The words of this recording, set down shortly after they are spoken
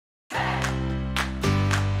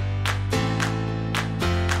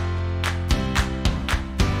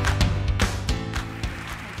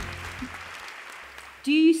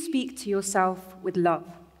speak to yourself with love?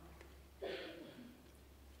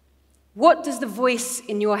 What does the voice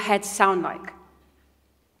in your head sound like?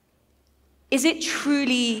 Is it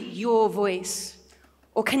truly your voice,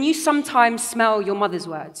 or can you sometimes smell your mother's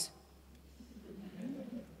words?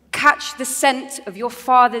 Catch the scent of your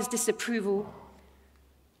father's disapproval?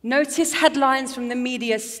 Notice headlines from the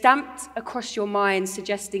media stamped across your mind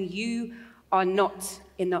suggesting you are not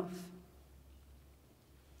enough.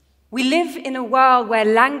 We live in a world where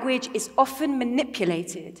language is often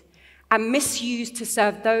manipulated and misused to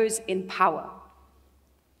serve those in power.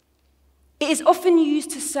 It is often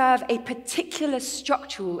used to serve a particular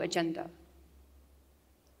structural agenda.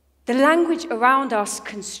 The language around us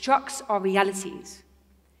constructs our realities.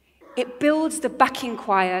 It builds the backing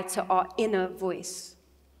choir to our inner voice.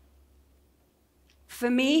 For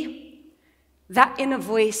me, that inner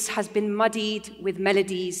voice has been muddied with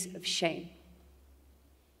melodies of shame.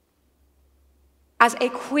 As a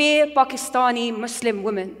queer Pakistani Muslim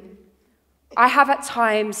woman, I have at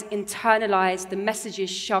times internalized the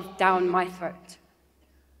messages shoved down my throat.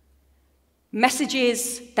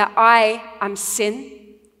 Messages that I am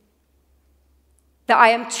sin, that I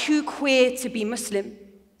am too queer to be Muslim,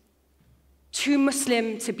 too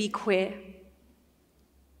Muslim to be queer,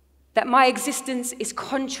 that my existence is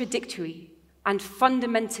contradictory and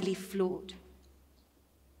fundamentally flawed.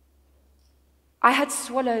 I had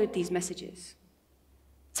swallowed these messages,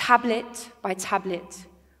 tablet by tablet,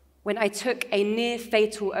 when I took a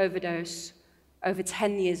near-fatal overdose over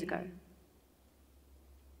 10 years ago.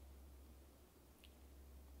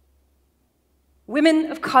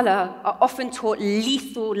 Women of color are often taught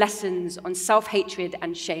lethal lessons on self-hatred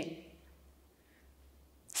and shame.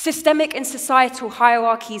 Systemic and societal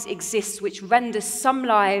hierarchies exist which render some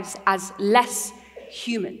lives as less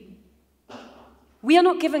human. We are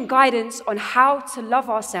not given guidance on how to love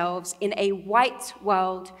ourselves in a white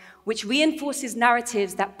world which reinforces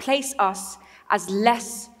narratives that place us as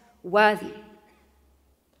less worthy.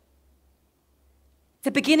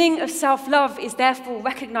 The beginning of self-love is therefore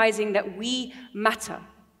recognizing that we matter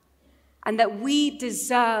and that we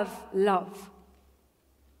deserve love.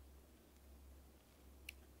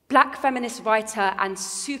 Black feminist writer and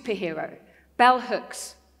superhero Bell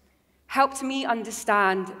Hooks helped me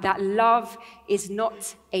understand that love is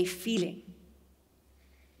not a feeling.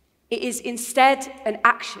 It is instead an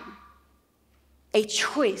action, a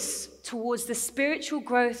choice towards the spiritual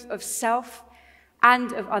growth of self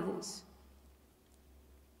and of others.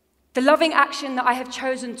 The loving action that I have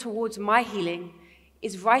chosen towards my healing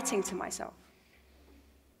is writing to myself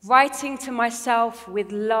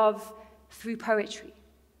with love through poetry.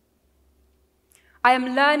 I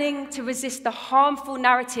am learning to resist the harmful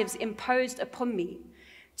narratives imposed upon me,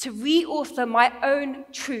 to re-author my own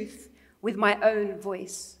truth with my own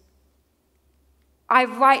voice. I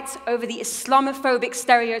write over the Islamophobic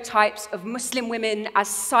stereotypes of Muslim women as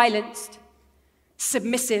silenced,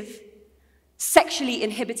 submissive, sexually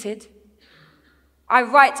inhibited. I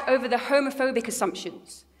write over the homophobic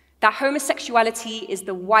assumptions that homosexuality is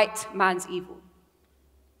the white man's evil,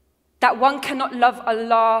 that one cannot love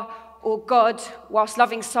Allah or God whilst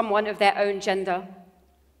loving someone of their own gender,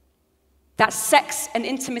 that sex and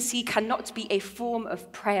intimacy cannot be a form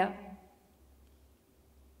of prayer.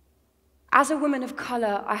 As a woman of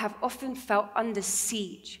color, I have often felt under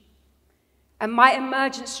siege, and my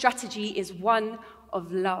emergent strategy is one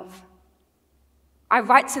of love. I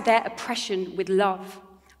write to their oppression with love.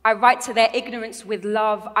 I write to their ignorance with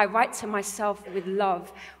love. I write to myself with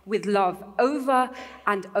love, over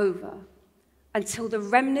and over, until the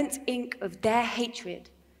remnant ink of their hatred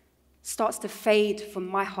starts to fade from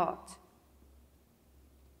my heart.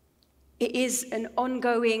 It is an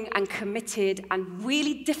ongoing and committed and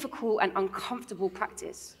really difficult and uncomfortable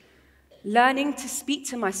practice, learning to speak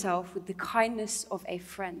to myself with the kindness of a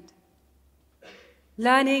friend,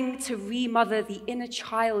 learning to remother the inner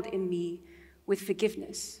child in me with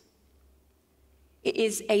forgiveness. It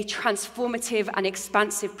is a transformative and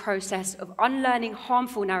expansive process of unlearning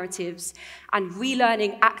harmful narratives and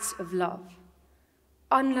relearning acts of love.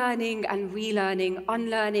 Unlearning and relearning,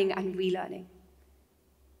 unlearning and relearning.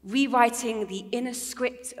 Rewriting the inner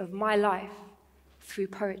script of my life through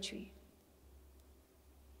poetry.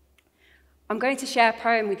 I'm going to share a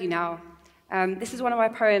poem with you now. This is one of my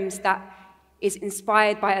poems that is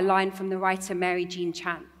inspired by a line from the writer Mary Jean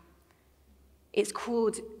Chan. It's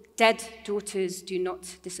called Dead Daughters Do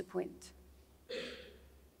Not Disappoint.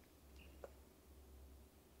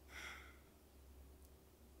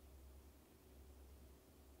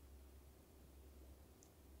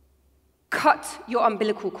 Cut your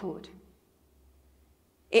umbilical cord.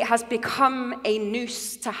 It has become a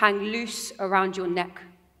noose to hang loose around your neck.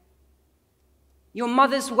 Your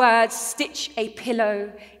mother's words stitch a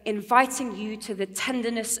pillow, inviting you to the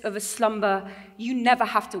tenderness of a slumber you never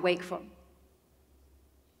have to wake from.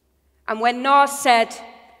 And when Nas said,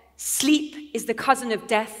 sleep is the cousin of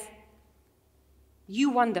death, you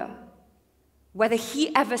wonder whether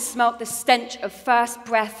he ever smelt the stench of first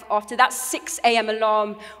breath after that 6 a.m.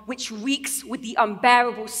 alarm, which reeks with the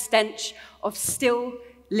unbearable stench of still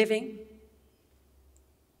living.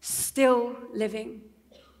 Still living.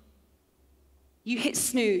 You hit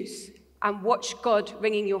snooze and watch God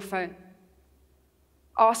ringing your phone.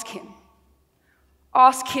 Ask him.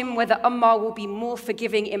 Ask him whether Ammar will be more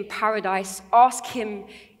forgiving in paradise. Ask him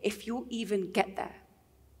if you'll even get there.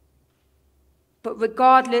 But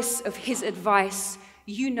regardless of his advice,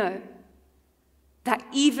 you know that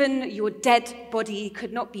even your dead body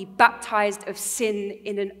could not be baptized of sin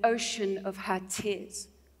in an ocean of her tears.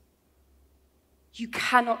 You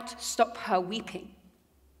cannot stop her weeping.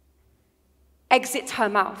 Exit her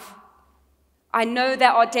mouth. I know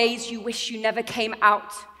there are days you wish you never came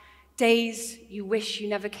out, days you wish you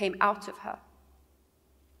never came out of her.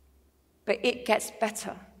 But it gets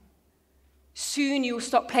better. Soon you'll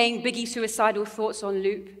stop playing Biggie's Suicidal Thoughts on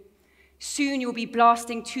loop. Soon you'll be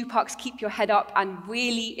blasting Tupac's Keep Your Head Up and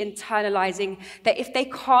really internalizing that if they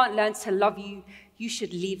can't learn to love you, you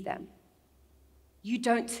should leave them. You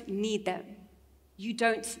don't need them. You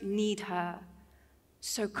don't need her.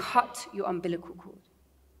 So cut your umbilical cord.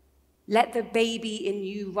 Let the baby in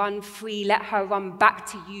you run free. Let her run back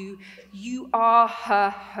to you. You are her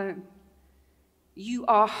home. You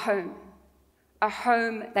are home. A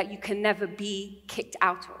home that you can never be kicked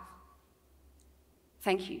out of.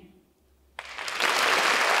 Thank you.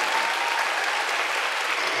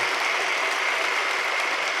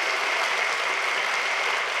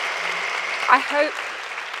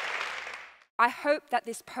 I hope that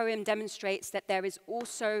this poem demonstrates that there is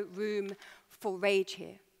also room for rage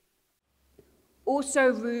here. Also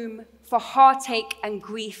room for heartache and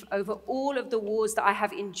grief over all of the wars that I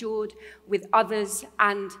have endured with others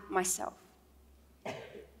and myself.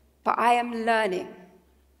 But I am learning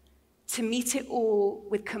to meet it all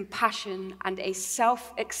with compassion and a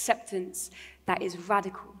self-acceptance that is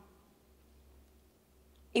radical.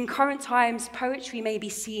 In current times, poetry may be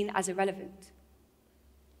seen as irrelevant.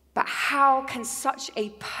 But how can such a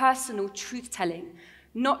personal truth-telling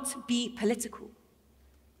not be political,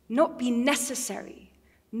 not be necessary,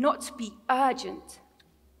 not be urgent?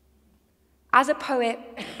 As a poet,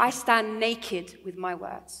 I stand naked with my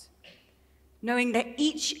words, knowing that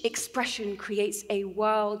each expression creates a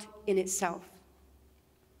world in itself.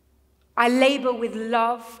 I labor with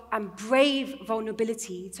love and brave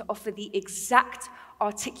vulnerability to offer the exact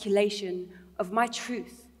articulation of my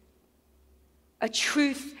truth, a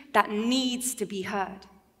truth that needs to be heard.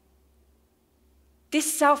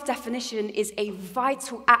 This self-definition is a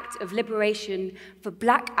vital act of liberation for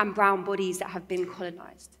Black and brown bodies that have been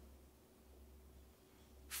colonized.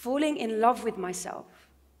 Falling in love with myself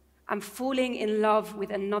and falling in love with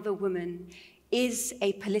another woman is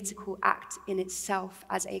a political act in itself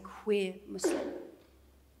as a queer Muslim.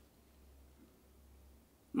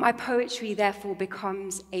 My poetry, therefore,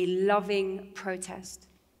 becomes a loving protest,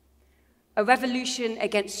 a revolution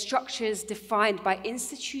against structures defined by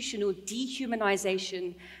institutional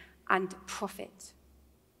dehumanization and profit.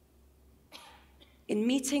 In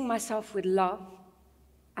meeting myself with love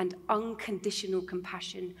and unconditional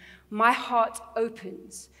compassion, my heart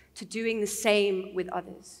opens to doing the same with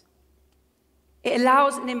others. It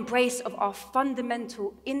allows an embrace of our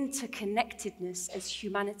fundamental interconnectedness as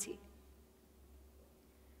humanity.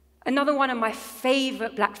 Another one of my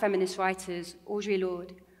favorite Black feminist writers, Audre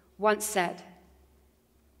Lorde, once said,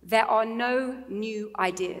 "There are no new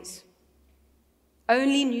ideas,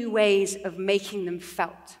 only new ways of making them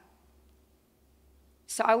felt."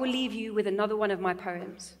 So I will leave you with another one of my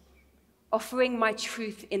poems, offering my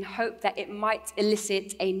truth in hope that it might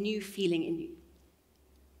elicit a new feeling in you.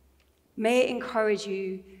 May it encourage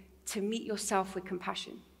you to meet yourself with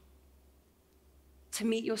compassion, to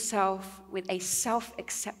meet yourself with a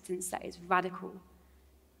self-acceptance that is radical,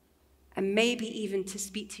 and maybe even to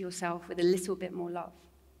speak to yourself with a little bit more love.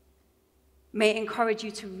 May it encourage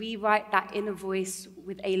you to rewrite that inner voice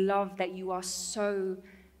with a love that you are so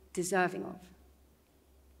deserving of.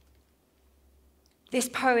 This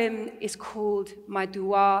poem is called My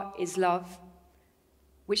Dua is Love,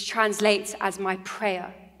 which translates as My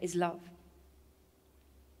Prayer is Love.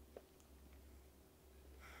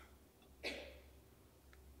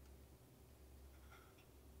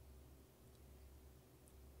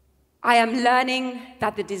 I am learning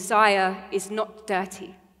that the desire is not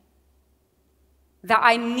dirty, that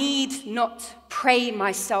I need not pray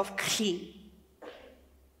myself clean.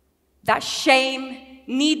 that shame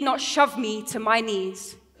need not shove me to my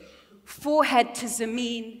knees, forehead to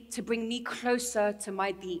Zameen to bring me closer to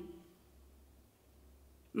my deen.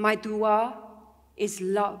 My dua is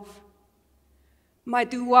love. My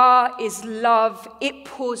dua is love. It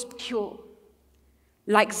pours pure,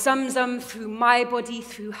 like Zamzam through my body,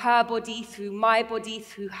 through her body, through my body,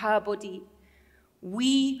 through her body.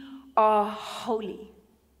 We are holy.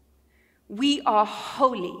 We are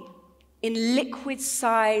holy in liquid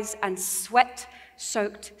sighs and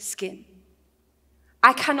sweat-soaked skin.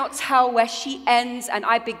 I cannot tell where she ends and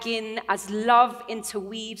I begin as love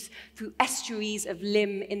interweaves through estuaries of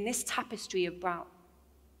limb in this tapestry of brown.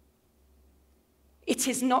 It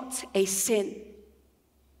is not a sin.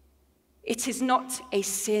 It is not a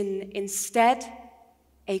sin. Instead,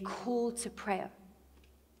 a call to prayer.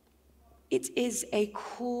 It is a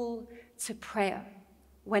call to prayer.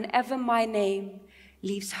 Whenever my name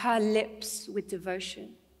leaves her lips with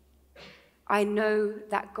devotion, I know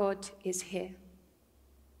that God is here.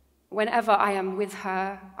 Whenever I am with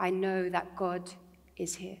her, I know that God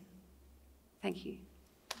is here. Thank you.